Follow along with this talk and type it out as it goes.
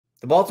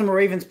The Baltimore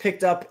Ravens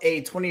picked up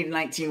a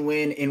 20-19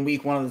 win in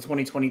week 1 of the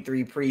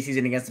 2023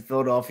 preseason against the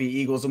Philadelphia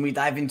Eagles, and we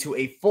dive into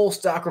a full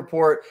stock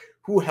report,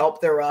 who helped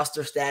their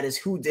roster status,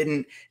 who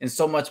didn't, and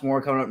so much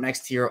more coming up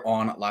next here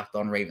on Locked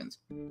On Ravens.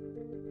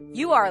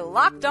 You are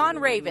Locked On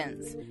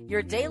Ravens,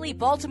 your daily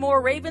Baltimore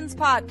Ravens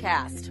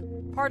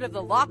podcast, part of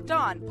the Locked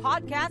On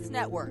Podcast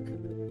Network,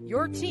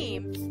 your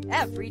team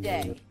every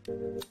day.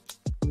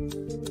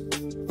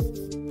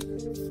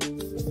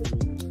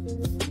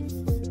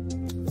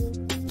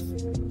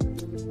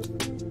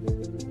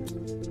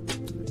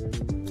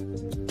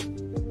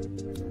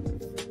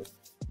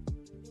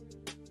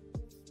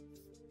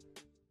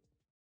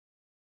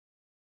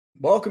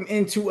 Welcome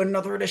into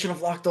another edition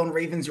of Locked On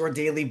Ravens, your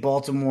daily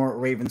Baltimore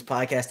Ravens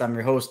podcast. I'm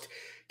your host,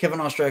 Kevin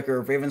Ostreicher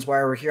of Ravens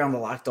Wire. We're here on the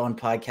Locked On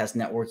Podcast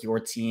Network, your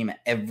team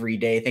every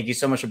day. Thank you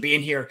so much for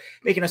being here,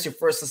 making us your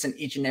first listen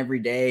each and every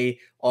day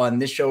on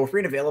this show. We're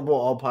free and available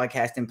all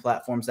podcasting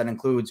platforms. That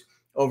includes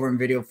over in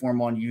video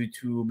form on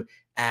YouTube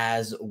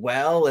as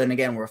well. And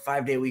again, we're a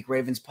 5-day-a-week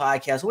Ravens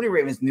podcast. Only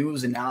Ravens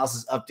news,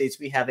 analysis, updates.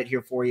 We have it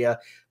here for you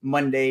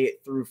Monday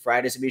through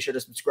Friday. So be sure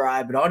to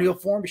subscribe in audio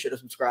form. Be sure to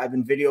subscribe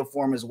in video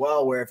form as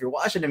well, where if you're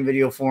watching in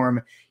video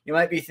form, you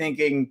might be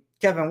thinking,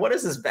 Kevin, what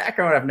is this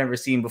background I've never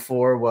seen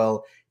before?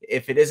 Well,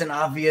 if it isn't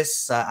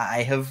obvious,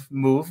 I have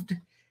moved.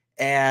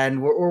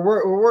 And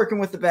we're working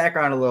with the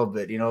background a little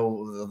bit. You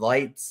know, the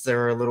lights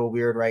are a little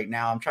weird right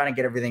now. I'm trying to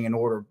get everything in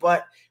order,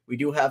 but we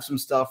do have some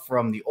stuff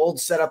from the old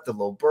setup. The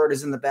little bird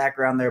is in the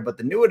background there, but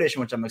the new addition,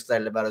 which I'm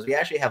excited about, is we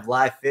actually have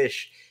live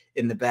fish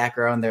in the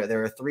background.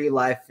 There are 3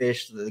 live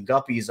fish, the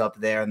guppies up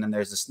there, and then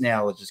there's a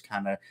snail that's just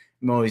kind of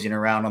moseying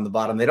around on the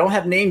bottom. They don't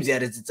have names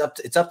yet. It's up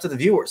to the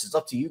viewers. It's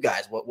up to you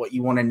guys what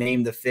you want to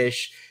name the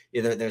fish.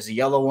 Either there's a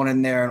yellow one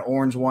in there, an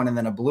orange one, and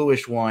then a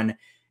bluish one.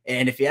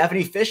 And if you have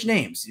any fish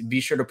names, be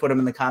sure to put them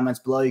in the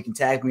comments below. You can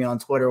tag me on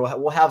Twitter.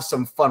 We'll have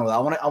some fun with it.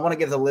 I want to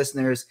give the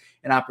listeners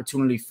an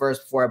opportunity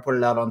first before I put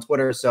it out on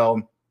Twitter.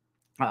 So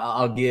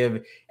I'll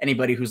give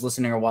anybody who's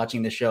listening or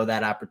watching the show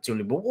that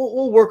opportunity. But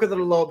we'll work with it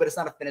a little bit. It's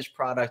not a finished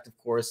product, of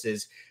course.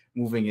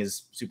 Moving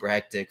is super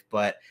hectic,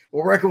 but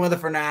we're working with it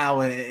for now,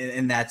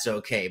 and that's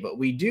okay. But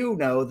we do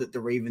know that the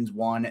Ravens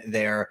won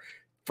their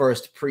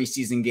first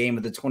preseason game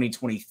of the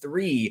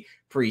 2023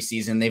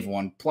 preseason. They've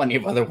won plenty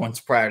of other ones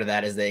prior to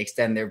that as they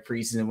extend their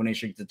preseason winning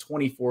streak to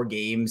 24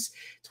 games.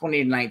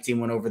 20-19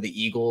 win over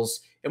the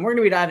Eagles. And we're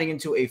going to be diving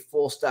into a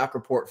full stock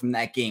report from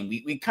that game.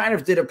 We kind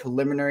of did a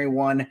preliminary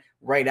one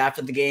right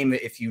after the game.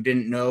 If you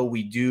didn't know,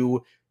 we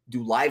do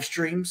live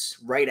streams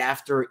right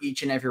after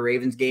each and every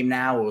Ravens game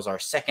now. It was our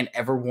second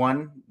ever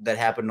one that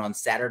happened on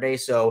Saturday.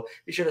 So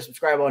be sure to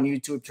subscribe on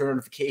YouTube, turn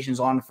notifications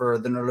on for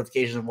the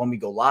notifications of when we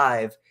go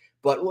live.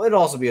 But it'll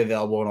also be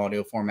available in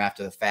audio form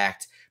after the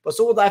fact. But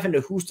so we'll dive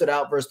into who stood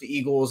out versus the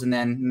Eagles, and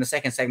then in the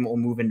second segment, we'll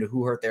move into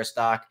who hurt their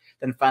stock.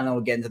 Then finally,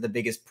 we'll get into the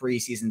biggest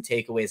preseason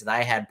takeaways that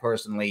I had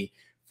personally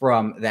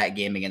from that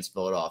game against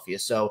Philadelphia.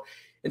 So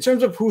in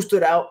terms of who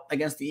stood out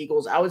against the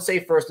Eagles, I would say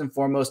first and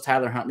foremost,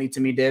 Tyler Huntley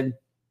to me did.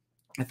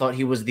 I thought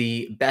he was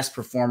the best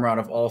performer out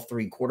of all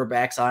 3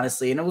 quarterbacks,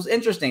 honestly. And it was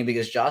interesting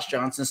because Josh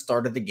Johnson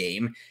started the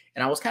game,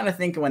 and I was kind of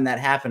thinking when that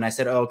happened, I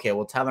said, oh, okay,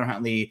 well, Tyler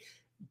Huntley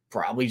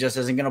probably just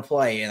isn't going to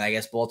play. And I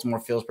guess Baltimore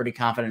feels pretty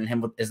confident in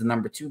him as the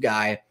number 2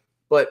 guy.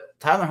 But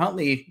Tyler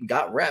Huntley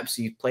got reps.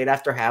 He played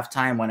after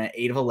halftime, went at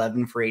 8 of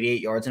 11 for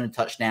 88 yards and a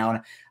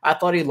touchdown. I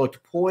thought he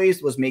looked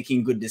poised, was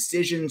making good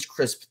decisions,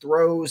 crisp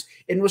throws,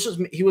 and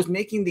he was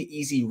making the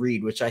easy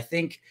read, which I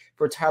think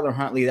for Tyler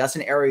Huntley, that's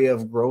an area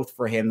of growth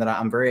for him that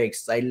I'm very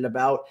excited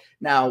about.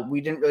 Now, we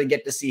didn't really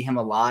get to see him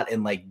a lot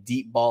in like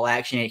deep ball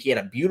action. He had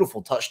a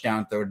beautiful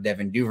touchdown throw to to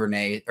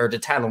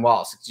Tylan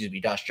Wallace. Excuse me,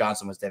 Josh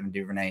Johnson was Devin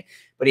Duvernay.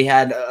 But he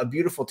had a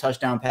beautiful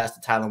touchdown pass to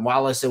Tylan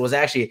Wallace. It was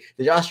actually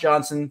the Josh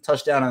Johnson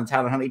touchdown and the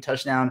Tyler Huntley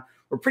touchdown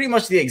were pretty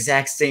much the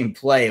exact same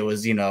play. It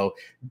was,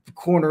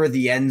 corner of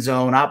the end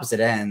zone,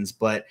 opposite ends,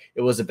 but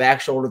it was a back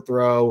shoulder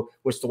throw,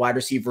 which the wide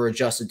receiver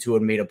adjusted to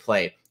and made a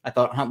play. I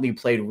thought Huntley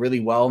played really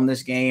well in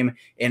this game,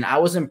 and I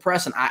was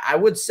impressed. And I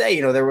would say,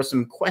 there were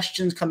some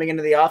questions coming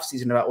into the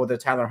offseason about whether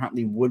Tyler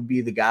Huntley would be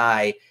the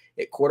guy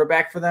at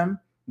quarterback for them.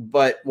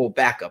 But,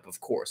 backup,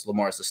 of course.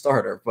 Lamar's the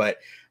starter. But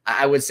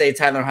I would say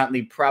Tyler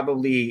Huntley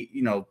probably,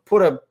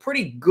 put a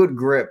pretty good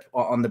grip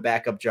on the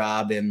backup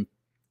job. And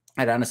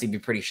I'd honestly be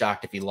pretty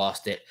shocked if he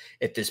lost it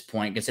at this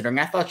point, considering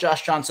I thought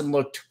Josh Johnson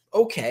looked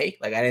okay.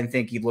 Like, I didn't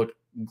think he looked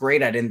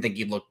great. I didn't think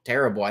he looked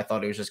terrible. I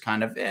thought it was just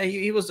kind of,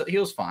 he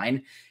was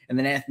fine. And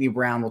then Anthony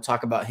Brown, we'll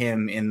talk about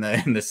him in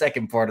the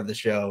second part of the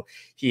show.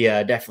 He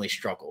definitely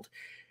struggled.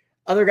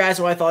 Other guys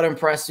who I thought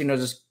impressed,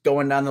 just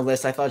going down the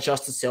list, I thought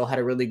Justice Hill had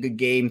a really good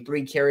game.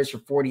 3 carries for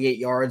 48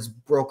 yards,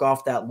 broke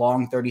off that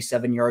long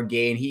 37-yard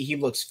gain. He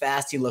looks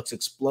fast. He looks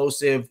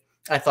explosive.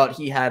 I thought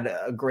he had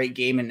a great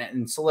game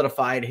and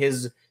solidified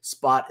his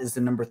spot as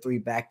the number 3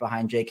 back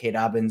behind J.K.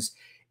 Dobbins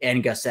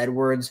and Gus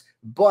Edwards.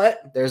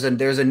 But there's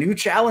a new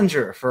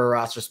challenger for a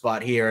roster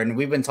spot here, and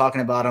we've been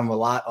talking about him a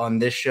lot on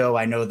this show.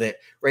 I know that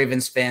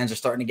Ravens fans are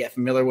starting to get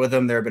familiar with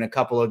him. There have been a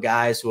couple of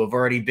guys who have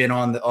already been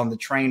on the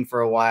train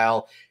for a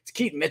while. It's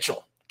Keaton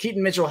Mitchell.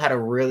 Keaton Mitchell had a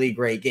really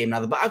great game. Now,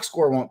 the box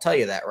score won't tell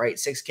you that, right?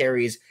 6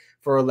 carries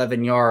for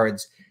 11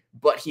 yards,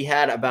 but he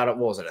had about, a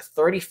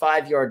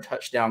 35-yard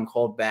touchdown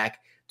called back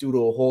due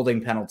to a holding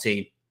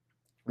penalty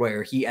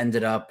where he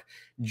ended up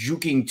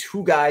juking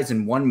 2 guys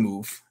in one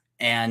move.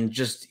 And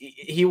just,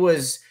 he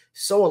was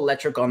so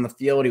electric on the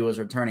field. He was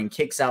returning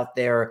kicks out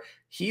there.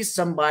 He's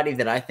somebody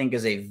that I think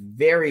is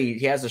he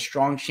has a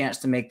strong chance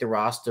to make the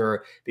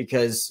roster,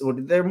 because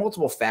there are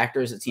multiple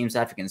factors that teams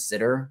have to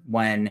consider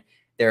when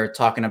they're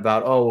talking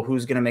about, oh,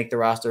 who's going to make the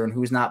roster and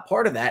who's not.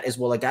 Part of that is,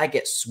 will a guy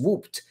get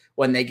swooped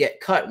when they get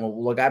cut?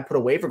 Will a guy put a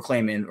waiver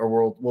claim in,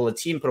 or will a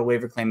team put a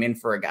waiver claim in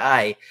for a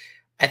guy?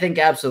 I think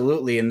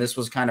absolutely. And this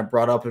was kind of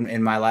brought up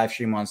in my live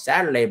stream on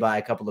Saturday by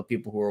a couple of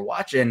people who were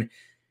watching.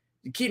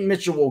 Keaton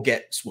Mitchell will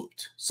get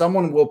swooped.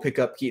 Someone will pick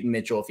up Keaton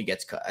Mitchell if he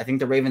gets cut. I think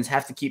the Ravens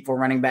have to keep 4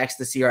 running backs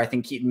this year. I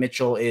think Keaton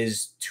Mitchell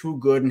is too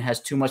good and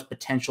has too much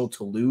potential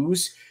to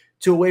lose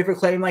to a waiver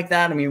claim like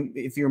that. I mean,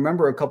 if you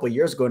remember a couple of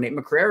years ago, Nate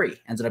McCrary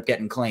ended up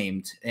getting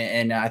claimed.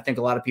 And I think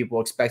a lot of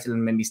people expected him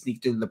to maybe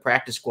sneak through the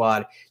practice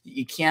squad.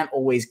 You can't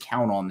always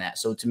count on that.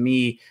 So to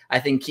me, I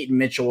think Keaton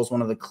Mitchell is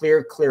one of the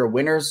clear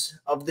winners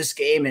of this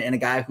game, and a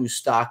guy whose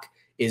stock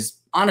is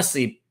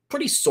honestly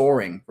pretty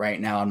soaring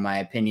right now, in my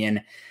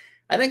opinion.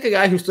 I think a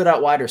guy who stood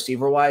out wide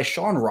receiver-wise,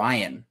 Sean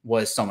Ryan,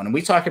 was someone. And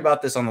we talked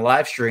about this on the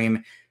live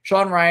stream.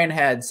 Sean Ryan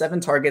had 7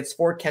 targets,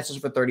 4 catches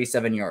for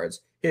 37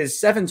 yards. His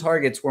 7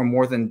 targets were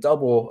more than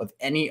double of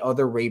any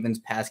other Ravens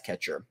pass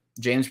catcher.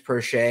 James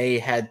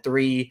Prochet had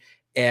 3,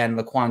 and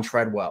Laquan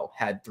Treadwell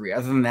had 3.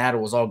 Other than that, it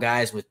was all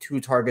guys with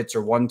 2 targets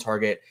or 1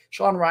 target.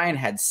 Sean Ryan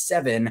had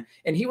 7,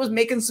 and he was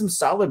making some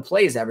solid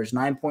plays, averaged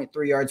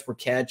 9.3 yards per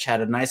catch, had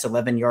a nice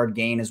 11-yard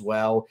gain as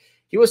well.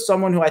 He was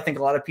someone who I think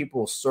a lot of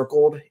people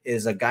circled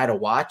is a guy to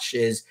watch,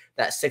 is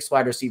that 6th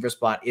wide receiver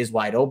spot is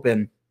wide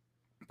open.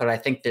 But I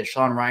think that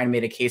Sean Ryan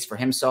made a case for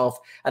himself.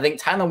 I think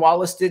Tylan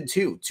Wallace did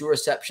too. 2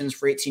 receptions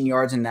for 18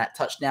 yards in that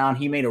touchdown.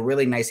 He made a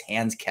really nice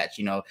hands catch.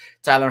 You know,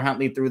 Tyler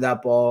Huntley threw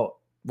that ball.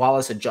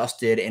 Wallace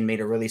adjusted and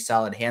made a really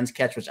solid hands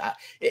catch, which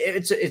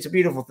it's a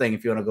beautiful thing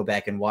if you want to go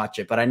back and watch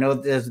it. But I know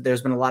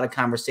there's been a lot of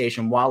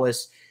conversation.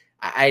 Wallace,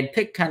 I'd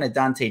pick kind of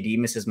Dante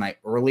Demas as my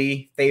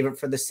early favorite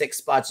for the 6th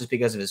spot just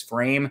because of his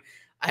frame.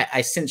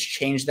 I since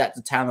changed that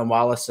to Tylan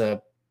Wallace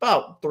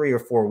about 3 or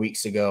 4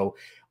 weeks ago,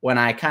 when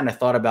I kind of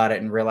thought about it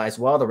and realized,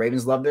 well, the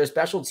Ravens love their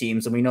special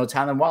teams, and we know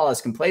Tylan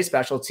Wallace can play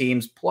special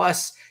teams.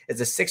 Plus,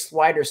 as a 6th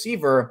wide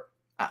receiver,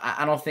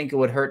 I don't think it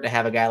would hurt to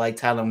have a guy like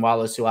Tylan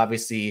Wallace, who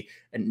obviously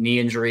a knee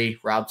injury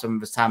robbed some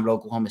of his time at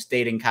Oklahoma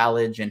State in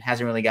college and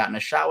hasn't really gotten a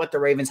shot with the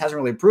Ravens,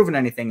 hasn't really proven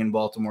anything in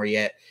Baltimore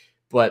yet.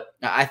 But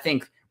I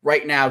think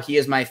right now he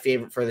is my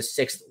favorite for the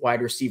 6th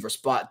wide receiver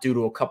spot due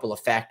to a couple of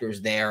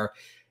factors there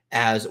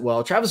as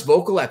well. Travis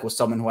Vokalek was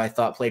someone who I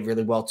thought played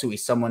really well too.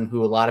 He's someone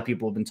who a lot of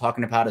people have been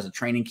talking about as a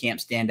training camp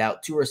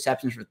standout. 2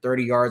 receptions for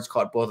 30 yards,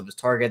 caught both of his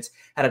targets,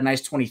 had a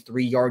nice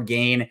 23-yard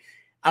gain.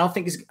 I don't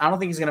think he's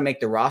going to make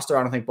the roster.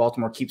 I don't think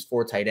Baltimore keeps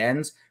 4 tight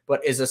ends,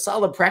 but is a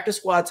solid practice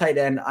squad tight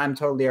end. I'm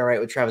totally all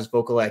right with Travis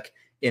Vokalek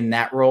in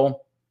that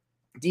role.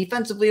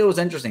 Defensively, it was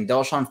interesting.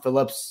 Delshon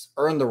Phillips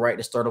earned the right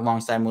to start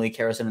alongside Malik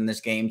Harrison in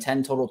this game.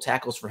 10 total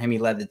tackles for him. He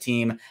led the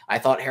team. I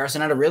thought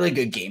Harrison had a really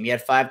good game. He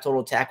had 5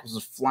 total tackles,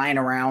 was flying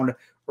around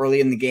early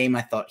in the game.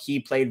 I thought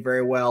he played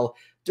very well.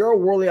 Daryl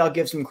Worley, I'll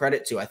give some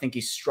credit to. I think he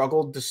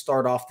struggled to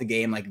start off the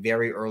game like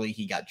very early.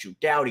 He got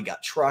juked out, he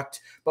got trucked,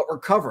 but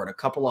recovered a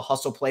couple of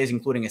hustle plays,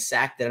 including a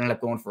sack that ended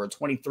up going for a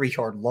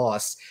 23-yard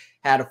loss.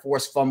 Had a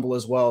forced fumble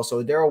as well.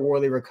 So Daryl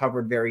Worley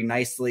recovered very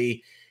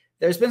nicely.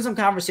 There's been some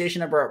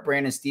conversation about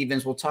Brandon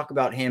Stevens. We'll talk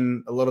about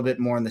him a little bit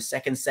more in the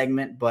second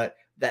segment, but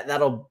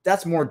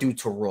that's more due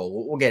to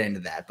role. We'll get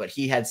into that. But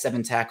he had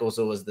 7 tackles.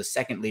 It was the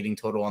 2nd leading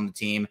total on the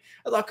team.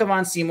 I thought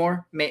Kevon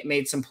Seymour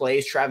made some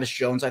plays. Travis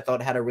Jones, I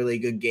thought, had a really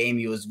good game.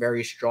 He was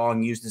very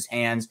strong, used his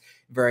hands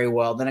very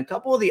well. Then a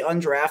couple of the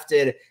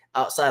undrafted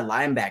outside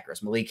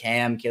linebackers, Malik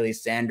Ham, Kelly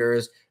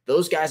Sanders,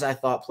 those guys I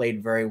thought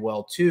played very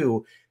well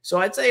too. So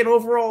I'd say an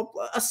overall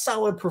a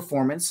solid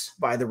performance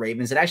by the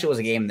Ravens. It actually was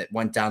a game that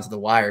went down to the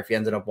wire. If you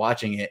ended up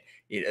watching it,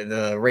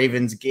 the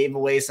Ravens gave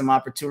away some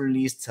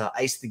opportunities to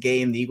ice the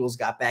game. The Eagles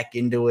got back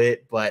into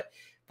it, but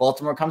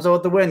Baltimore comes out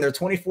with the win. Their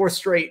 24th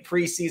straight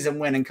preseason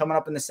win. And coming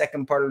up in the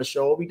second part of the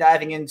show, we'll be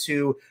diving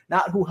into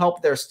not who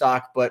helped their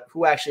stock, but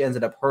who actually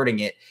ended up hurting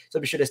it. So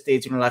be sure to stay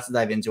tuned. Lots to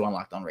dive into on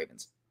Locked On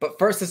Ravens. But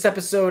first, this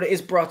episode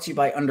is brought to you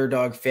by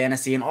Underdog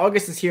Fantasy. And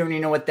August is here, and you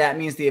know what that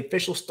means. The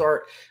official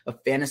start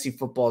of fantasy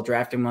football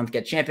drafting month.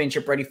 Get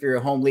championship ready for your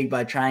home league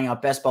by trying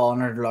out best ball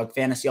on Underdog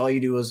Fantasy. All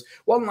you do is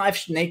one live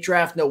snake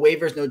draft, no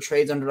waivers, no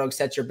trades. Underdog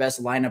sets your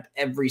best lineup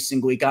every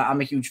single week. I'm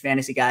a huge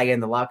fantasy guy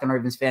in the Locked On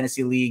Ravens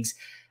fantasy leagues.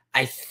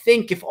 I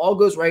think if all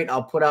goes right,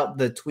 I'll put out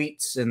the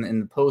tweets and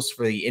the posts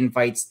for the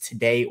invites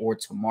today or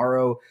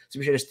tomorrow. So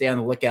be sure to stay on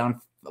the lookout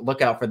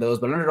look out for those.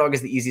 But Underdog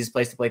is the easiest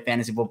place to play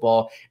fantasy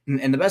football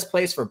and the best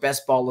place for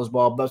Best Ball as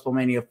well. Best Ball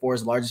Mania 4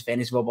 is the largest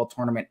fantasy football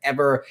tournament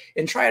ever.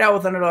 And try it out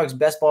with Underdog's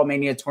Best Ball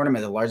Mania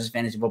tournament. The largest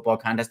fantasy football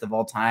contest of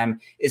all time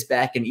is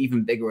back and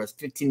even bigger with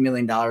 $15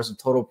 million of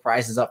total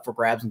prizes up for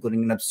grabs,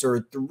 including an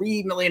absurd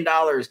 $3 million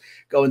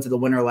going to the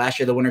winner last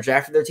year. The winner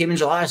drafted their team in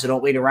July, so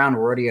don't wait around.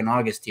 We're already in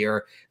August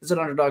here. Visit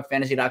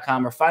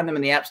UnderdogFantasy.com or find them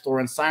in the App Store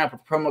and sign up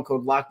with promo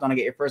code Locked On to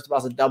get your first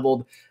deposit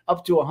doubled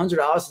up to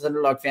 $100. It's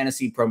Underdog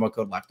Fantasy, promo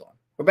code Locked On.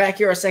 We're back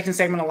here, our second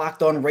segment of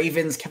Locked On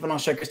Ravens. Kevin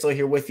Oestreicher still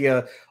here with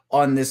you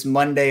on this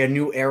Monday. A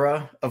new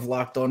era of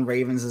Locked On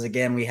Ravens is,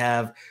 again, we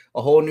have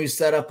a whole new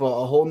setup,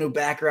 a whole new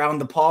background,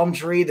 the palm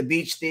tree, the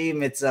beach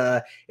theme. It's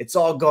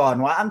all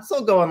gone. Well, I'm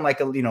still going like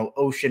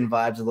ocean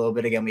vibes a little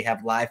bit. Again, we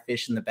have live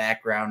fish in the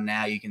background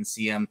now. You can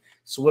see them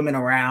swimming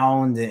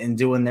around and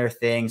doing their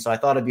thing. So I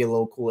thought it'd be a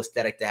little cool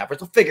aesthetic to have. We're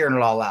still figuring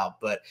it all out,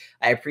 but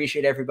I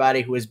appreciate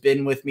everybody who has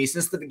been with me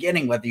since the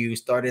beginning, whether you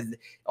started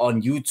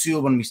on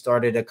YouTube when we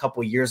started a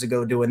couple years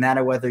ago doing that,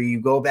 or whether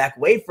you go back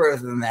way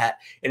further than that.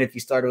 And if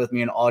you started with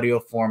me in audio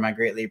form, I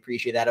greatly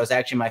appreciate that. It was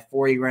actually my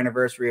 4-year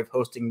anniversary of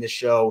hosting this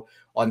show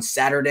on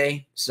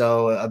Saturday.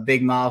 So a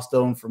big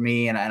milestone for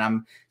me. And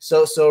I'm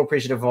so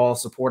appreciative of all the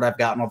support I've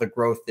gotten, all the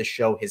growth this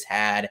show has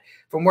had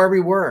from where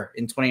we were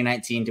in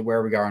 2019 to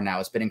where we are now.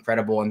 It's been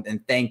incredible.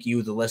 And thank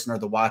you, the listener,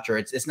 the watcher.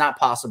 It's not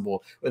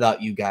possible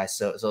without you guys.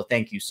 So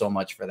thank you so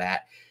much for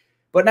that.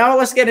 But now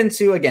let's get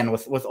into, again,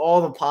 with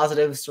all the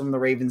positives from the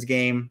Ravens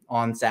game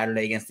on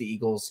Saturday against the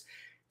Eagles.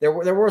 There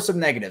were some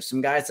negatives.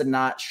 Some guys did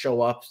not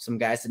show up. Some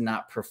guys did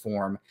not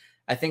perform.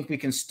 I think we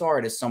can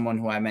start as someone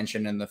who I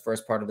mentioned in the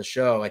first part of the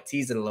show, I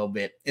teased it a little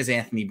bit, is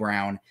Anthony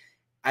Brown.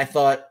 I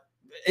thought,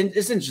 and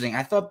it's interesting,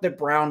 I thought that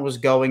Brown was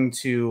going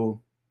to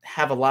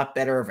have a lot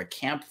better of a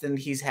camp than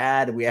he's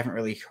had. We haven't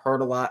really heard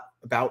a lot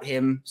about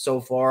him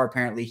so far.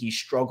 Apparently he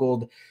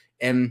struggled,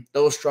 and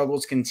those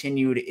struggles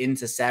continued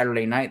into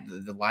Saturday night,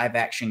 the live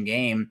action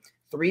game.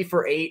 3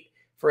 for 8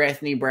 for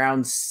Anthony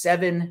Brown,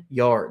 7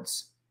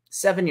 yards.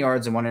 7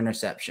 yards and 1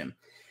 interception.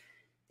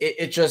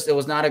 It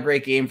was not a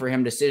great game for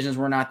him. Decisions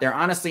were not there.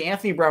 Honestly,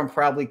 Anthony Brown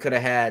probably could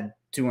have had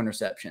 2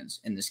 interceptions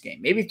in this game,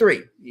 maybe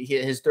 3.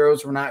 His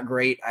throws were not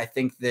great. I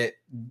think that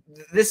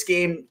this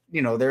game,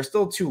 there's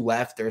still 2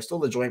 left. There's still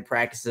the joint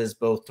practices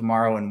both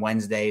tomorrow and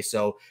Wednesday.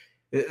 So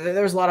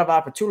there's a lot of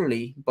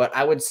opportunity, but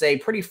I would say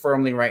pretty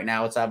firmly right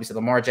now, it's obviously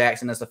Lamar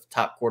Jackson as the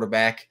top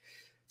quarterback.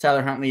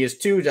 Tyler Huntley is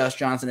 2, Josh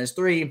Johnson is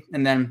 3,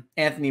 and then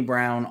Anthony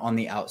Brown on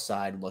the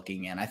outside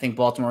looking in. I think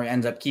Baltimore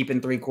ends up keeping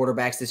 3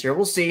 quarterbacks this year.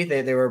 We'll see.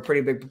 They were a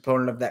pretty big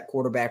proponent of that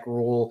quarterback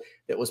rule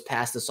that was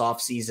passed this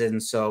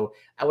offseason, so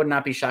I would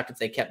not be shocked if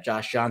they kept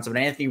Josh Johnson.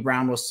 But Anthony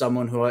Brown was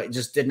someone who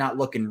just did not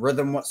look in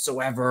rhythm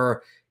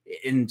whatsoever,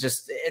 and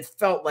it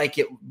felt like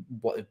it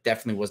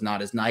definitely was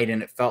not his night,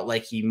 and it felt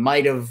like he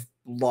might have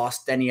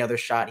lost any other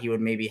shot he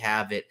would maybe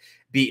have it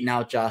beating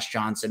out Josh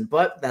Johnson.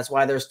 But that's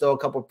why there's still a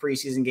couple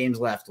preseason games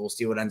left. We'll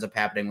see what ends up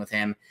happening with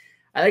him.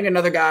 I think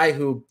another guy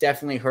who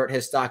definitely hurt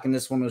his stock in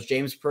this one was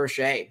James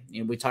Proche.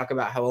 We talk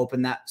about how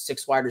open that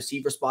 6 wide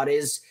receiver spot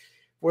is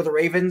for the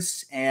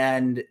Ravens,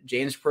 and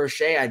James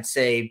Proche, I'd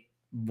say,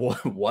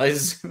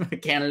 was a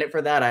candidate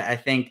for that. I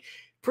think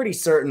pretty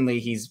certainly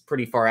he's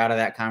pretty far out of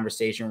that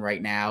conversation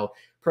right now.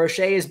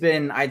 Proche has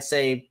been, I'd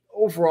say,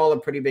 overall a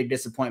pretty big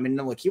disappointment.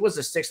 And look, he was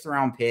a 6th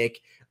round pick.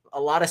 A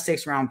lot of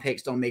 6th round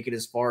picks don't make it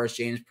as far as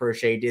James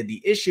Proche did.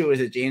 The issue is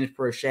that James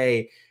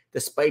Proche,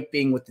 despite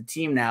being with the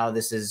team now,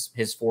 this is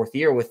his 4th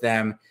year with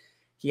them,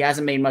 he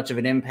hasn't made much of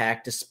an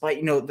impact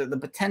despite, the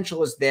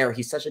potential is there.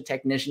 He's such a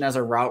technician as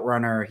a route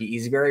runner.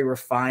 He's very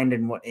refined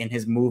in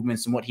his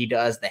movements and what he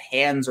does. The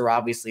hands are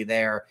obviously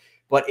there.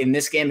 But in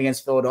this game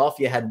against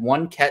Philadelphia, had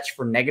 1 catch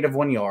for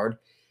 -1 yard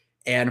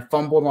and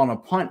fumbled on a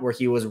punt where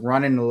he was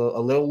running a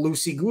little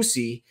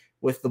loosey-goosey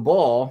with the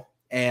ball.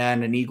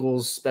 And an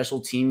Eagles special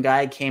team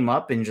guy came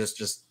up and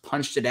just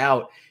punched it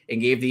out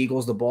and gave the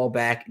Eagles the ball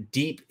back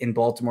deep in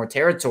Baltimore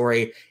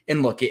territory.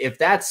 And look, if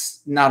that's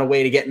not a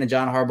way to get into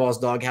John Harbaugh's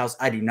doghouse,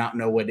 I do not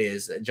know what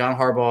is. John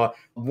Harbaugh,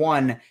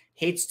 1,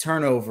 hates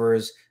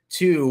turnovers,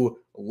 2,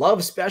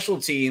 loves special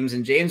teams,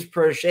 and James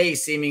Proche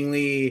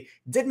seemingly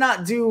did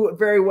not do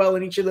very well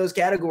in each of those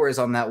categories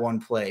on that one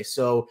play.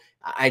 So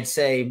I'd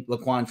say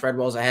Laquan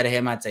Treadwell's ahead of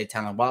him. I'd say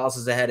Talon Wallace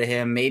is ahead of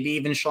him. Maybe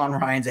even Sean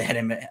Ryan's ahead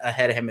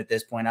of him at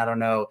this point. I don't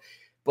know.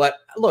 But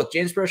look,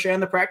 James Proche on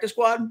the practice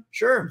squad,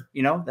 sure.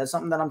 That's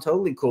something that I'm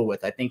totally cool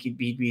with. I think he'd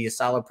be a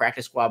solid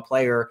practice squad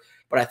player.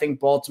 But I think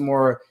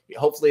Baltimore,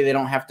 hopefully they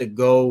don't have to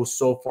go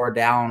so far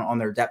down on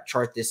their depth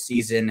chart this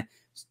season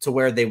to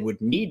where they would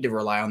need to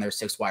rely on their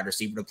 6th wide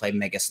receiver to play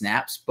mega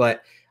snaps.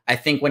 But I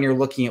think when you're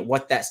looking at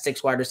what that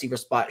 6th wide receiver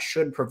spot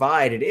should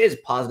provide, it is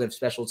positive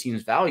special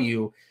teams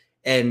value.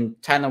 And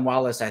Tylan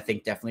Wallace, I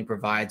think, definitely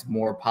provides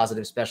more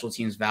positive special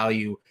teams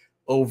value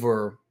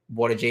over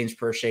what a James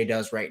Proche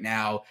does right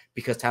now,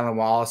 because Tylan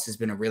Wallace has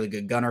been a really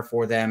good gunner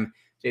for them.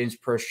 James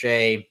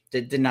Proche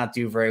did not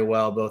do very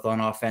well, both on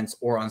offense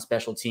or on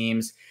special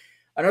teams.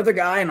 Another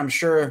guy, and I'm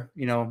sure,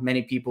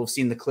 many people have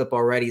seen the clip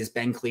already, is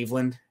Ben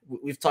Cleveland.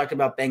 we've talked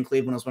about Ben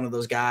Cleveland as one of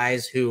those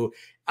guys who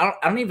I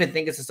don't even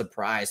think it's a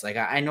surprise. Like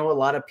I know a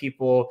lot of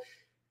people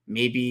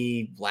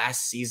maybe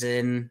last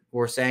season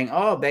were saying,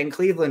 oh, Ben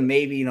Cleveland,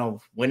 maybe,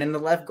 winning the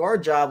left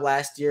guard job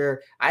last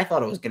year. I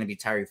thought it was going to be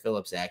Tyree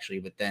Phillips, actually,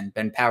 but then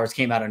Ben Powers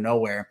came out of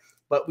nowhere.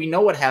 But we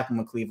know what happened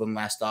with Cleveland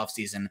last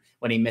offseason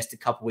when he missed a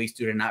couple weeks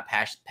due to not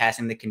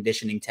passing the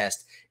conditioning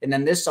test. And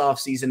then this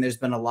offseason, there's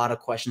been a lot of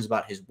questions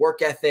about his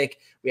work ethic.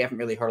 We haven't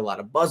really heard a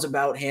lot of buzz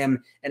about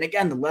him. And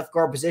again, the left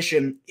guard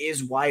position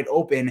is wide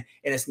open.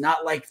 And it's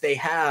not like they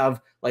have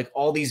like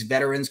all these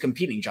veterans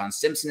competing. John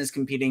Simpson is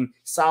competing.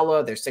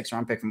 Saleh, their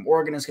 6th-round pick from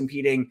Oregon, is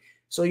competing.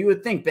 So you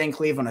would think Ben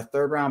Cleveland, a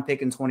 3rd-round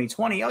pick in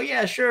 2020. Oh,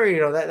 yeah,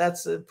 sure.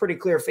 That's a pretty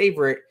clear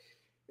favorite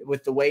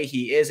with the way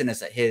he is and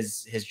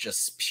his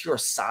just pure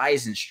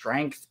size and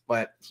strength,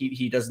 but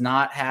he does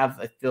not have,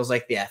 it feels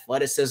like, the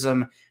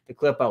athleticism. The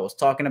clip I was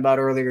talking about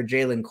earlier,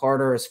 Jalen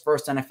Carter, his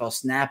first NFL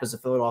snap as a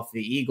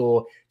Philadelphia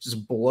Eagle,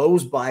 just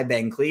blows by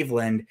Ben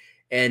Cleveland,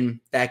 and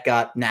that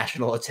got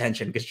national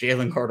attention because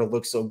Jalen Carter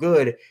looks so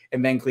good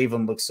and Ben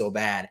Cleveland looks so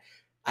bad.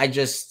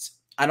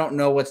 I don't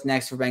know what's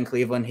next for Ben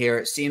Cleveland here.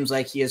 It seems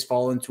like he has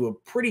fallen to a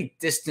pretty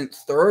distant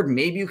 3rd.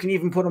 Maybe you can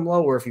even put him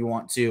lower if you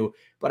want to,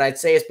 but I'd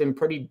say it's been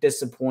pretty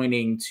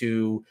disappointing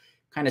to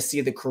kind of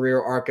see the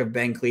career arc of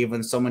Ben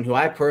Cleveland, someone who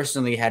I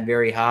personally had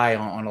very high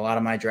on a lot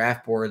of my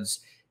draft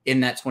boards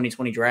in that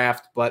 2020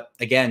 draft. But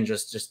again,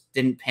 just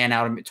didn't pan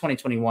out.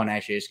 2021,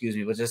 actually, excuse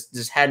me, but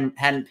just hadn't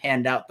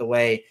panned out the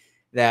way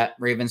that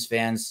Ravens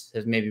fans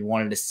have maybe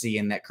wanted to see,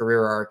 and that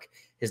career arc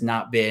has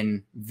not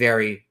been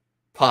very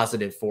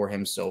positive for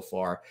him so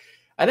far.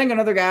 I think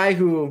another guy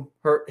who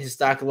hurt his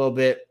stock a little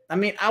bit, I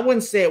mean, I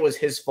wouldn't say it was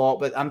his fault,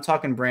 but I'm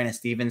talking Brandon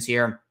Stephens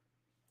here.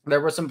 There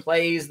were some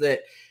plays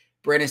that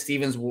Brandon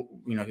Stephens,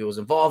 he was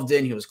involved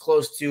in. He was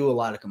close to a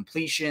lot of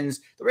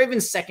completions. The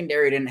Ravens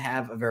secondary didn't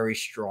have a very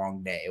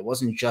strong day. It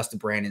wasn't just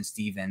Brandon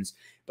Stephens,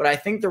 but I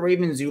think the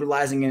Ravens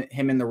utilizing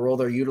him in the role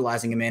they're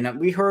utilizing him in.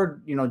 We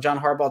heard, John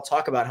Harbaugh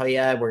talk about how,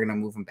 yeah, we're going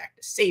to move him back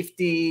to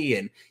safety.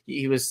 And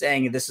he was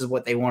saying this is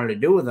what they wanted to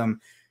do with him.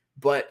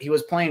 But he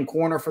was playing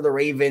corner for the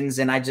Ravens,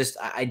 and I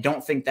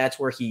don't think that's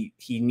where he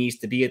needs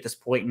to be at this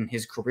point in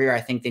his career. I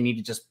think they need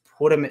to just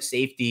put him at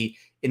safety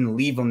and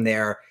leave him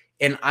there.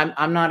 And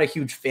I'm not a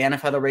huge fan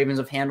of how the Ravens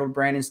have handled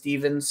Brandon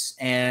Stephens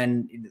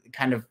and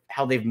kind of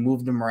how they've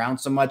moved him around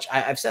so much.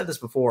 I've said this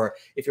before.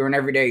 If you're an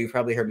everyday, you've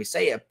probably heard me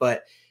say it,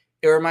 but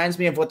it reminds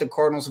me of what the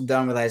Cardinals have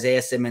done with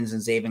Isaiah Simmons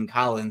and Zaven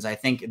Collins. I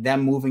think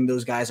them moving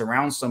those guys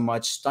around so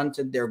much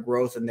stunted their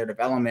growth and their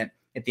development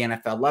at the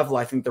NFL level.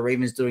 I think the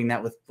Ravens doing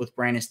that with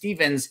Brandon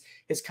Stephens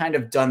has kind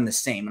of done the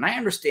same. And I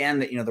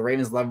understand that, the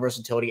Ravens love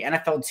versatility.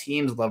 NFL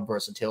teams love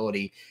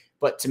versatility.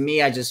 But to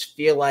me, I just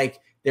feel like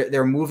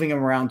they're moving him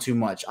around too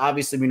much.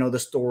 Obviously, we know the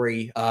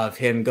story of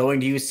him going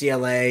to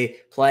UCLA,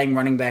 playing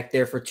running back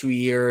there for 2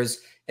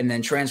 years, and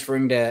then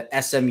transferring to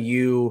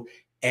SMU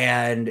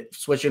and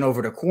switching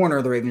over to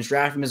corner. The Ravens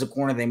draft him as a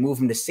corner. They move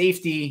him to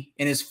safety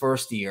in his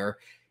first year.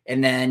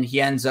 And then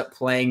he ends up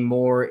playing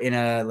more in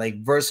a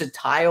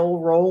versatile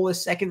role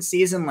his second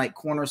season, like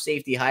corner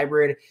safety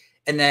hybrid.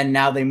 And then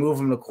now they move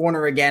him to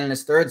corner again in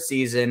his 3rd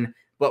season,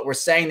 but we're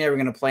saying they were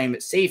going to play him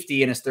at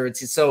safety in his 3rd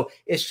season. So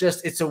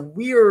it's a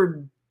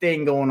weird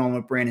thing going on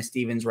with Brandon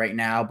Stephens right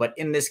now. But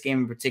in this game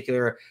in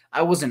particular,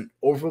 I wasn't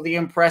overly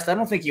impressed. I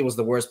don't think he was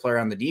the worst player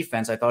on the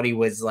defense. I thought he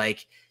was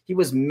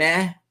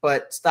meh,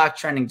 but stock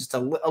trending just a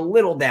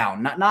little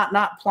down,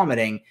 not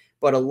plummeting,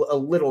 but a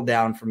little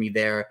down for me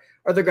there.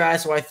 Other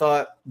guys who I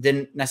thought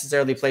didn't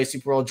necessarily play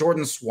super well,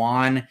 Jordan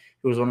Swan,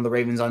 who was one of the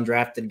Ravens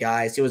undrafted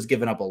guys. He was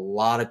giving up a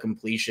lot of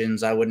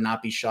completions. I would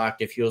not be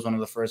shocked if he was one of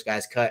the first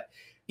guys cut.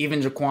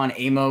 Even Jaquan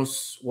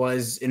Amos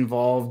was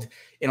involved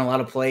in a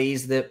lot of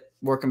plays that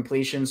were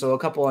completion. So a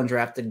couple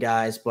undrafted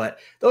guys, but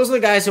those are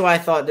the guys who I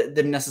thought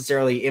didn't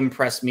necessarily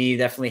impress me.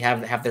 Definitely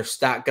have their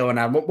stock going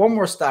on. One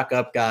more stock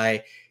up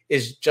guy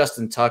is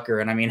Justin Tucker.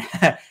 And I mean,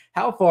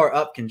 how far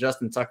up can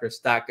Justin Tucker's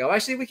stock go?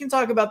 Actually, we can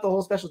talk about the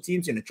whole special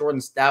teams unit. Jordan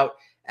Stout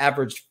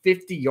averaged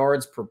 50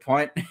 yards per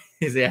punt.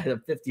 He had a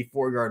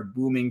 54-yard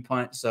booming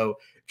punt. So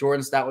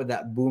Jordan Stout with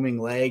that booming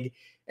leg.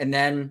 And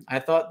then I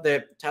thought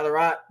that Tyler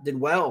Ott did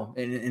well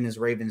in his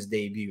Ravens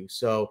debut.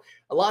 So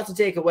a lot to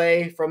take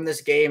away from this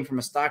game from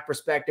a stock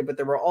perspective, but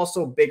there were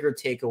also bigger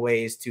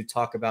takeaways to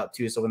talk about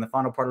too. So in the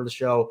final part of the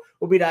show,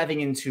 we'll be diving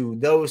into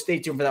those. Stay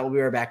tuned for that. We'll be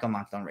right back on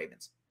Locked On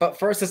Ravens. But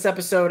first, this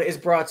episode is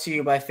brought to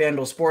you by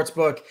FanDuel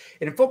Sportsbook.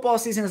 And football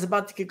season is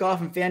about to kick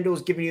off, and FanDuel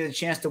is giving you the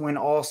chance to win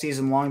all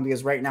season long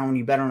because right now when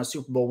you bet on a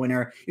Super Bowl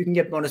winner, you can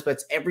get bonus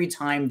bets every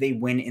time they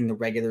win in the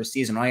regular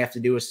season. All you have to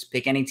do is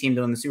pick any team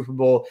to win the Super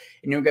Bowl,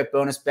 and you'll get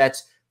bonus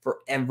bets for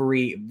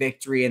every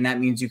victory, and that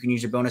means you can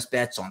use your bonus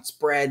bets on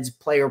spreads,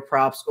 player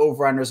props,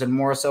 over-unders, and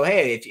more. So,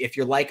 hey, if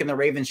you're liking the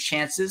Ravens'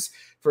 chances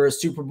for a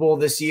Super Bowl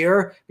this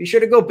year, be sure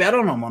to go bet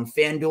on them on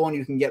FanDuel, and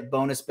you can get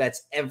bonus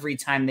bets every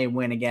time they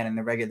win again in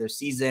the regular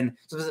season.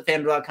 So visit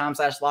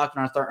FanDuel.com/LockedOn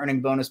and start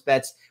earning bonus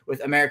bets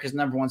with America's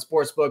 #1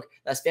 sportsbook.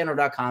 That's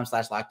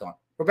FanDuel.com/LockedOn.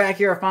 We're back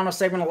here, our final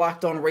segment of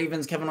Locked On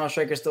Ravens. Kevin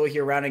Oestreicher still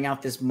here rounding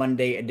out this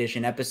Monday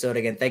edition episode.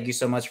 Again, thank you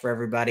so much for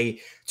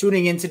everybody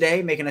tuning in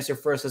today, making us your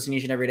first listen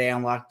each and every day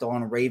on Locked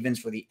On Ravens.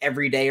 For the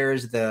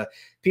everydayers, the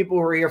people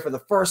who are here for the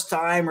first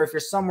time, or if you're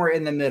somewhere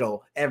in the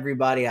middle,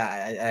 everybody,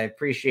 I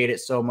appreciate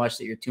it so much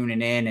that you're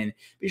tuning in. And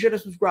be sure to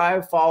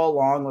subscribe, follow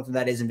along, whether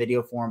that is in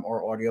video form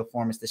or audio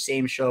form. It's the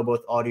same show,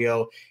 both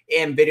audio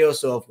and video.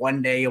 So if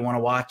one day you want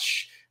to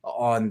watch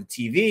on the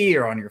TV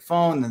or on your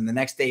phone, then the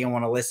next day you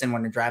want to listen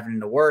when you're driving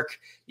into work,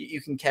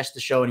 you can catch the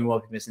show and you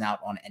won't be missing out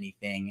on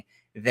anything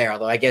there.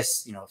 Although I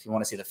guess, if you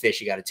want to see the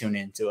fish, you got to tune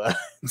into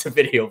to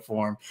video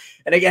form.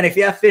 And again, if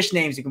you have fish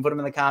names, you can put them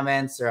in the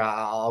comments, or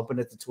I'll open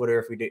it to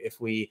Twitter if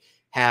we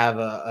have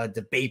a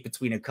debate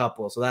between a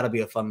couple. So that'll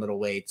be a fun little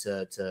way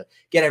to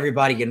get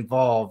everybody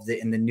involved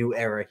in the new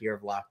era here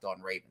of Locked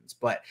On Ravens.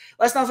 But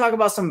let's now talk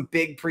about some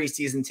big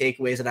preseason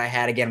takeaways that I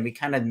had. Again, we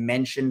kind of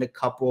mentioned a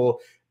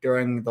couple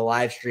during the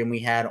live stream we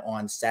had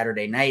on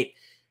Saturday night.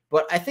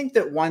 But I think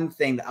that one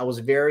thing that I was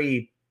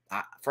very,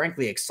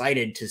 frankly,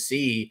 excited to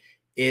see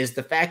is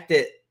the fact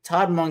that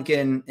Todd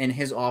Monken and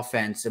his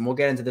offense, and we'll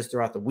get into this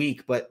throughout the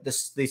week, but the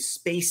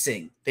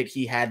spacing that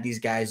he had these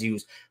guys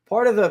use.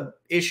 Part of the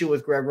issue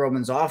with Greg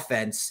Roman's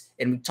offense,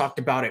 and we talked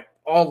about it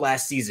all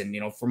last season,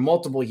 for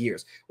multiple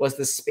years, was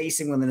the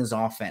spacing within his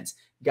offense.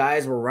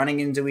 Guys were running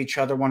into each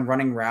other when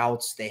running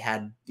routes. They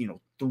had,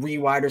 3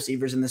 wide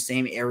receivers in the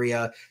same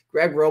area.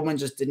 Greg Roman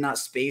just did not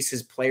space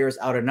his players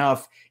out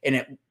enough, and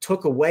it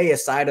took away a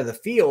side of the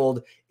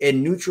field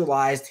and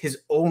neutralized his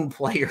own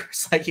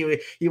players. Like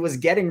he was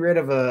getting rid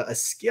of a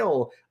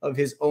skill of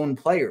his own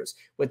players.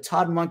 With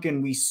Todd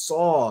Monken, we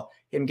saw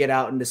him get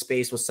out into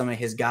space with some of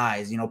his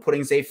guys,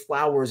 putting Zay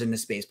Flowers into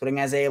space, putting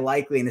Isaiah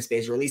Likely into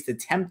space, or at least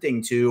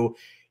attempting to.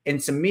 And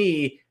to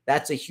me,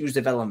 that's a huge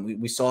development.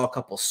 We saw a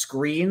couple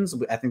screens.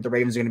 I think the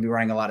Ravens are going to be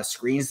running a lot of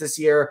screens this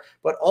year,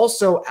 but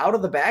also out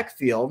of the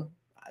backfield,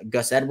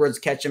 Gus Edwards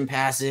catching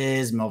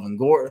passes, Melvin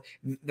Gordon.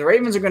 The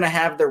Ravens are going to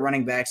have their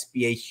running backs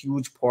be a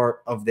huge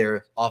part of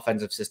their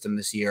offensive system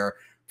this year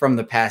from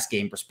the pass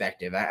game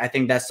perspective. I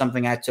think that's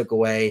something I took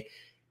away.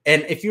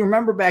 And if you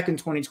remember back in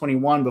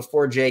 2021,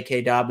 before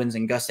J.K. Dobbins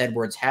and Gus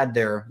Edwards had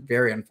their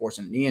very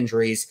unfortunate knee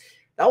injuries,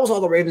 that was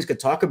all the Ravens could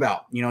talk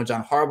about.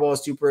 John Harbaugh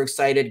was super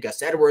excited.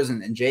 Gus Edwards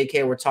and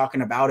J.K. were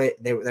talking about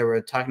it. They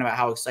were talking about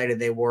how excited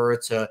they were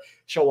to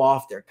show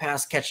off their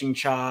pass catching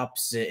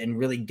chops and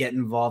really get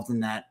involved in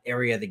that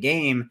area of the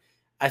game.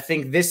 I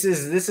think this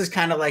is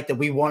kind of like the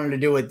we wanted to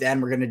do it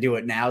then, we're going to do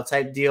it now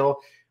type deal,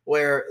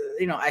 where,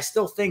 I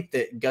still think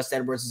that Gus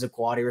Edwards is a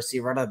quality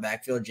receiver out of the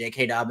backfield.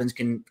 J.K. Dobbins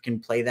can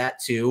play that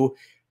too.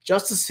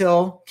 Justice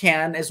Hill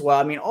can as well.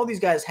 I mean, all these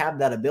guys have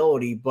that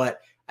ability,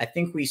 but I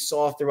think we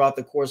saw throughout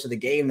the course of the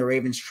game, the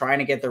Ravens trying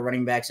to get their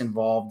running backs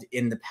involved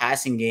in the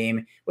passing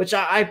game, which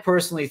I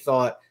personally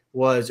thought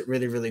was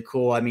really, really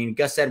cool. I mean,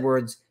 Gus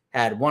Edwards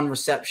had 1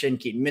 reception.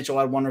 Keaton Mitchell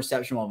had 1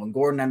 reception. Melvin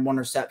Gordon had 1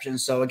 reception.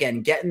 So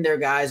again, getting their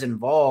guys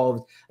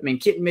involved. I mean,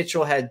 Keaton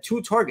Mitchell had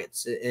 2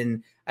 targets,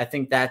 and I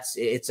think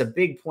it's a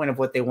big point of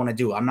what they want to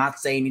do. I'm not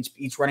saying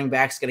each running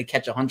back is going to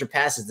catch 100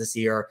 passes this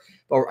year,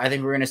 but I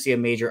think we're going to see a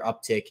major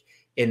uptick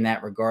in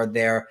that regard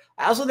there.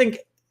 I also think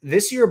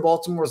this year,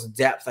 Baltimore's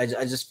depth, I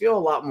just feel a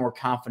lot more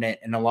confident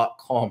and a lot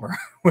calmer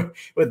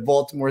with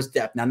Baltimore's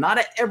depth. Now, not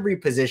at every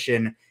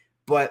position,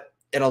 but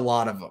at a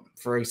lot of them.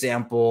 For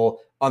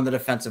example, on the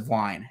defensive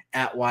line,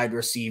 at wide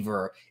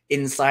receiver,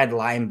 inside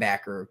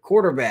linebacker,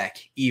 quarterback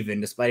even,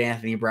 despite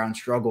Anthony Brown's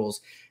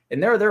struggles.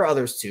 And there are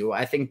others too.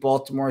 I think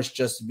Baltimore is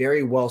just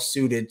very well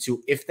suited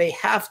to, if they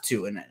have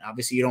to, and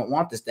obviously you don't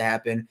want this to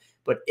happen,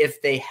 but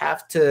if they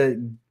have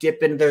to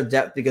dip into their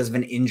depth because of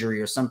an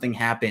injury or something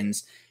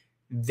happens,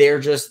 they're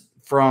just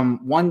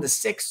from 1 to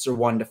 6 or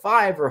 1 to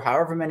 5 or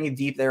however many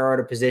deep there are at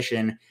a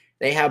position,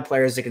 they have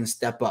players that can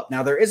step up.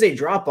 Now, there is a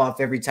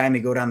drop-off every time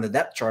you go down the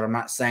depth chart. I'm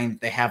not saying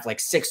that they have like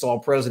 6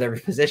 all-pros at every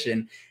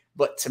position,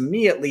 but to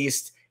me at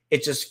least,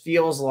 it just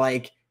feels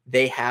like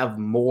they have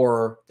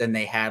more than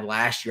they had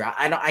last year.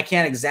 I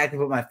can't exactly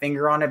put my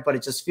finger on it, but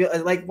it just feels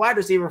like wide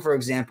receiver, for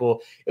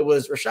example, it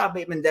was Rashad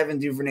Bateman, Devin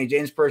Duvernay,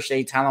 James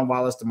Prochet, Tylan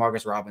Wallace,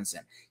 DeMarcus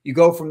Robinson. You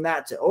go from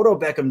that to Odell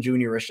Beckham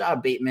Jr.,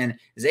 Rashad Bateman,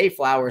 Zay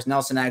Flowers,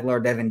 Nelson Aguilar,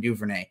 Devin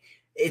Duvernay.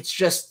 It's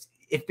just,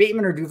 if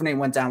Bateman or Duvernay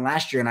went down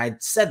last year, and I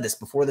said this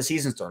before the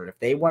season started, if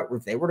they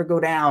were to go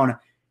down,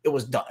 it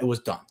was done. It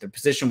was done. The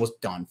position was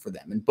done for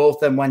them. And both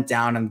of them went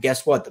down, and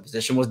guess what? The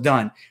position was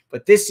done.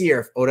 But this year,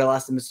 if Odell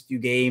has to miss a few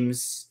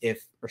games,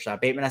 if Rashad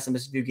Bateman has to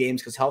miss a few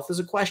games, because health is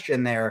a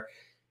question there,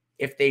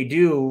 if they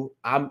do,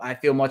 I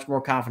feel much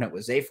more confident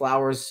with Zay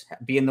Flowers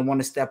being the one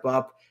to step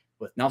up,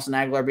 with Nelson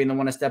Aguilar being the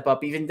one to step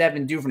up, even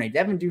Devin Duvernay.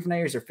 Devin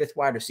Duvernay is their 5th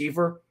wide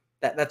receiver.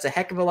 That's a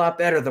heck of a lot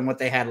better than what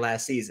they had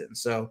last season.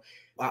 So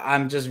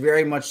I'm just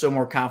very much so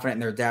more confident in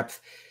their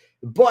depth.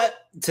 But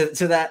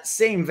to that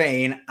same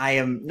vein, I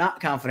am not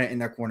confident in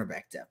their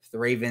cornerback depth. The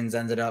Ravens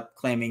ended up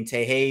claiming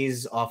Tay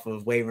Hayes off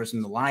of waivers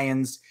from the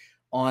Lions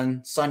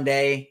on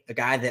Sunday, a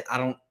guy that I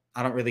don't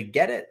I don't really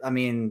get it. I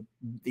mean,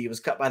 he was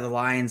cut by the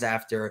Lions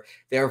after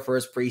their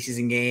first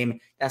preseason game.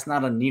 That's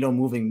not a needle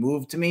moving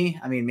move to me.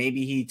 I mean,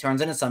 maybe he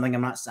turns into something.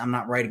 I'm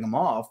not writing him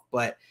off,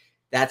 but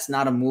that's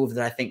not a move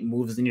that I think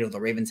moves the needle. The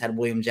Ravens had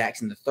William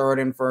Jackson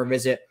III in for a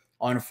visit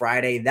on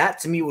Friday. That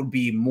to me would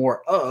be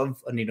more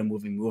of a needle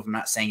moving move. I'm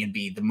not saying it'd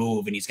be the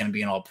move and he's going to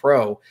be an all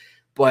pro,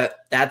 but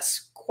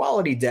that's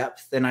quality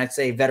depth. And I'd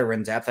say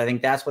veteran depth. I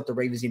think that's what the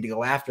Ravens need to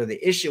go after.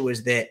 The issue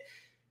is that,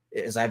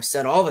 as I've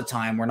said all the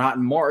time, we're not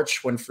in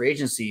March when free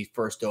agency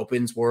first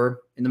opens. We're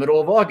in the middle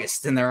of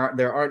August, and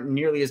there aren't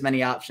nearly as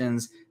many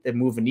options that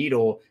move a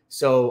needle.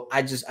 So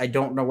I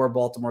don't know where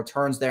Baltimore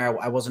turns there.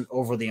 I wasn't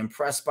overly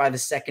impressed by the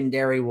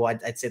secondary. Well,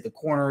 I'd say the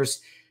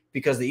corners,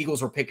 because the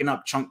Eagles were picking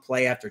up chunk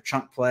play after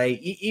chunk play.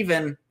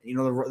 Even,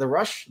 the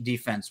rush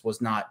defense was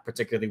not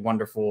particularly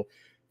wonderful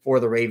for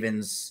the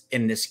Ravens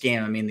in this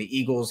game. I mean, the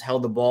Eagles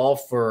held the ball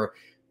for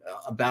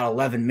about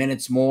 11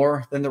 minutes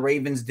more than the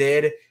Ravens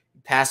did.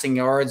 Passing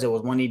yards, it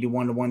was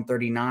 181 to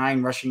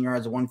 139. Rushing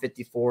yards,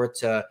 154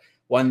 to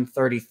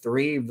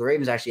 133. The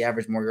Ravens actually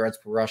averaged more yards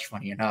per rush,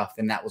 funny enough,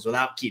 and that was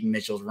without Keaton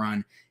Mitchell's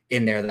run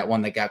in there, that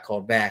one that got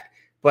called back.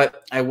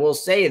 But I will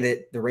say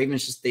that the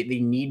Ravens they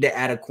need to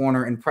add a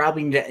corner and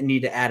probably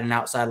need to add an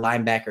outside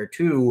linebacker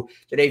too.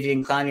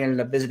 Jadeveon Clowney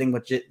ended up visiting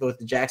with the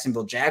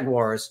Jacksonville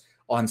Jaguars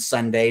on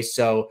Sunday,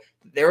 so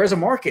there is a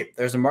market.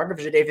 There's a market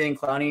for Jadeveon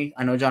Clowney.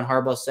 I know John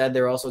Harbaugh said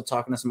they're also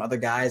talking to some other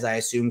guys. I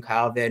assume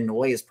Kyle Van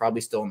Noy is probably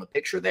still in the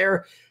picture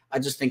there. I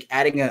just think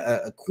adding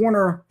a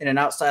corner and an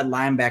outside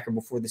linebacker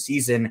before the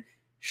season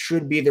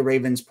should be the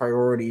Ravens'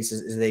 priorities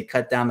as they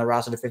cut down the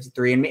roster to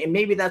 53. And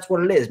maybe that's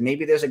what it is.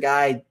 Maybe there's a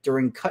guy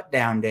during cut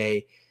down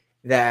day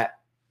that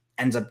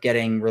ends up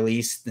getting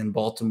released and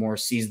Baltimore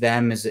sees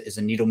them as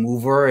a needle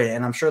mover.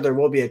 And I'm sure there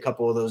will be a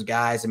couple of those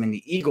guys. I mean,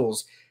 the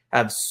Eagles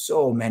have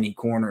so many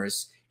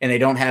corners, and they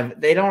don't have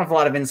a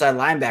lot of inside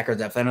linebacker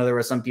depth. I know there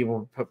were some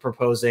people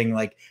proposing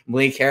like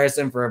Malik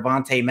Harrison for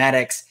Avonte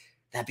Maddox.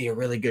 That'd be a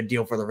really good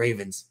deal for the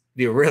Ravens.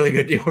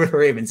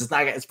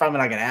 It's probably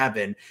not going to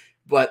happen,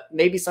 but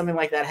maybe something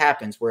like that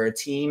happens where a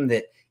team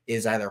that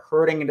is either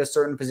hurting into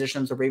certain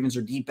positions the Ravens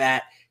are deep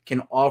at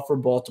can offer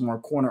Baltimore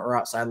corner or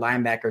outside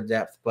linebacker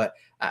depth. But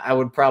I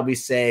would probably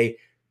say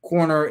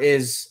corner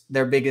is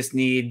their biggest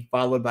need,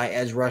 followed by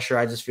edge rusher.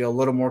 I just feel a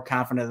little more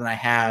confident than I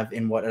have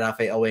in what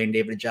Odafe Oweh and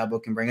David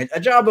Ojabo can bring.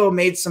 Ojabo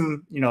made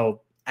some,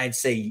 I'd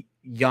say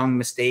young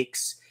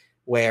mistakes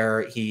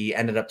where he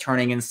ended up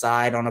turning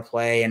inside on a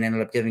play and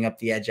ended up giving up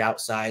the edge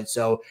outside.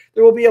 So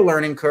there will be a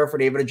learning curve for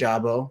David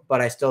Ojabo,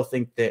 but I still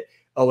think that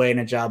Oweh and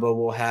Ojabo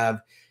will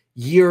have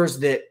years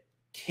that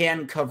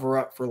can cover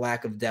up for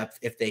lack of depth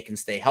if they can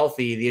stay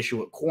healthy. The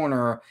issue at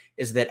corner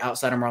is that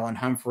outside of Marlon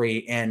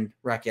Humphrey and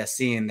Rock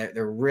Ya-Sin,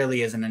 there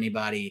really isn't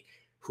anybody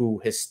who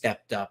has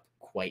stepped up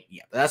quite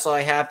yet. But that's all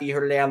I have for you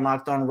here today on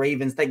Locked On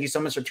Ravens. Thank you so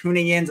much for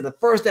tuning in to the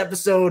first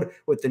episode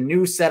with the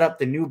new setup,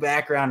 the new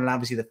background, and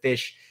obviously the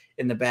fish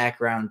in the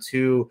background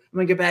too. I'm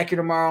going to get back here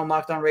tomorrow on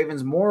Locked On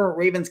Ravens, more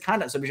Ravens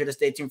content, so be sure to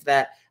stay tuned for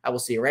that. I will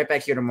see you right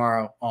back here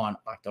tomorrow on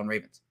Locked On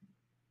Ravens.